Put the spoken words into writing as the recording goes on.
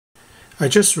I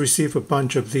just received a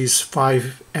bunch of these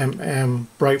 5mm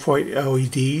bright white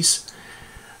LEDs,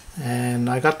 and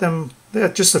I got them. They're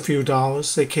just a few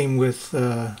dollars. They came with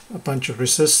a bunch of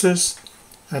resistors.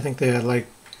 I think they're like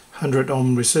 100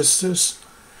 ohm resistors.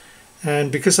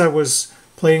 And because I was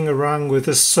playing around with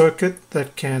this circuit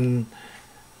that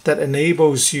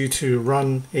enables you to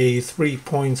run a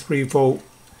 3.3 volt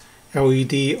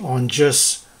LED on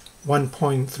just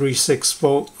 1.36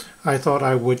 volt, I thought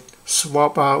I would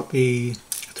swap out the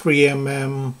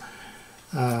 3mm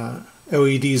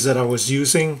LEDs that I was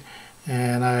using,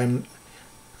 and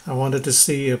I wanted to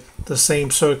see if the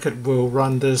same circuit will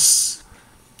run this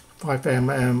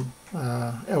 5mm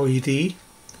LED,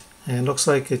 and looks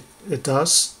like it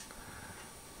does.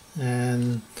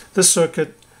 And this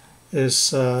circuit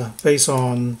is based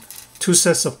on two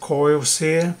sets of coils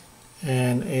here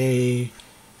and a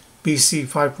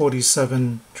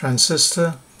BC547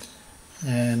 transistor,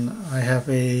 and I have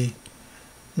a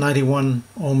 91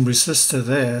 ohm resistor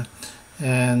there.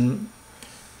 And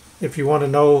if you want to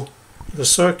know the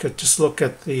circuit, just look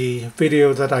at the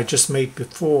video that I just made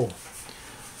before.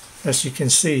 As you can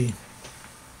see,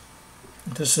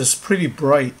 this is pretty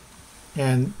bright,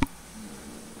 and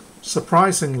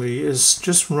surprisingly is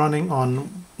just running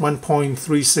on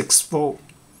 1.36 volt.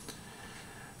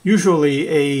 Usually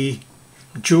a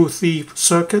Joule thief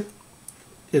circuit,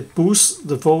 it boosts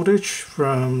the voltage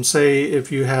from, say, if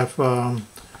you have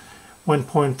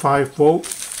 1.5 volt,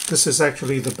 this is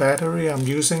actually the battery I'm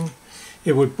using,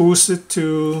 it would boost it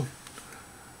to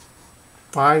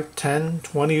 5, 10,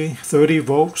 20, 30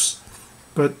 volts,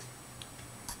 but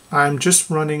I'm just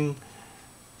running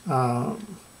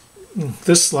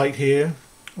this light here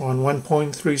on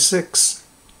 1.36.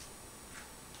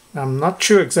 I'm not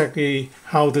sure exactly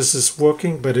how this is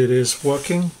working, but it is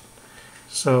working.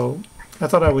 So I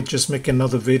thought I would just make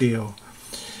another video.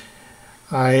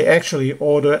 I actually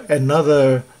ordered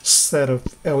another set of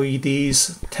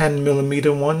LEDs,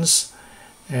 10mm ones,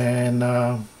 and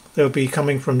they'll be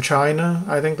coming from China.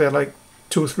 I think they're like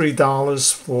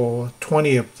 $2-3 for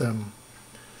 20 of them,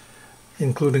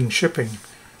 including shipping.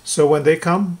 So when they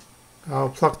come, I'll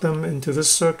plug them into this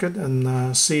circuit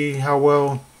and see how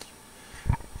well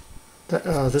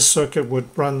this circuit would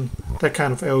run that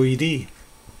kind of LED.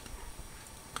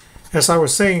 As I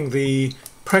was saying, the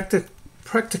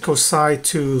practical side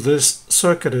to this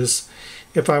circuit is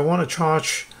if I want to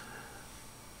charge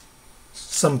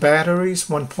some batteries,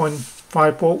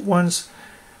 1.5 volt ones,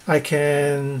 I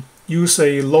can use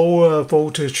a lower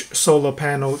voltage solar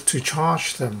panel to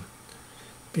charge them,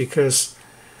 because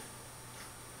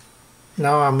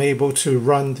now I'm able to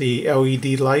run the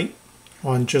LED light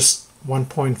on just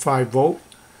 1.5 volt,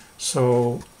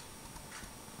 so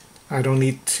I don't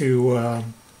need to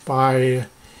buy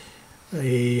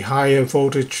a higher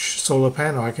voltage solar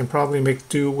panel. I can probably make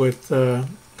do with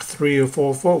 3 or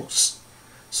 4 volts.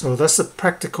 So that's the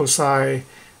practical side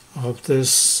of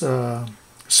this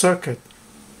circuit.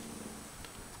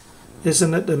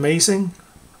 Isn't it amazing?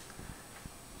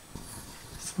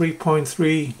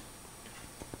 3.3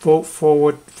 volt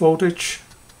forward voltage,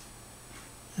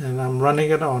 and I'm running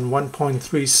it on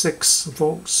 1.36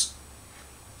 volts.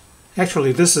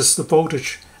 Actually, this is the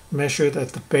voltage measured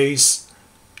at the base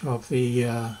of the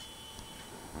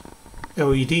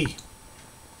LED.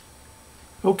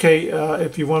 Okay,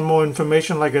 if you want more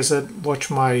information, like I said,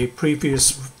 watch my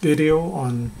previous video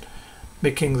on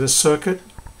making this circuit.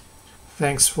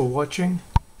 Thanks for watching.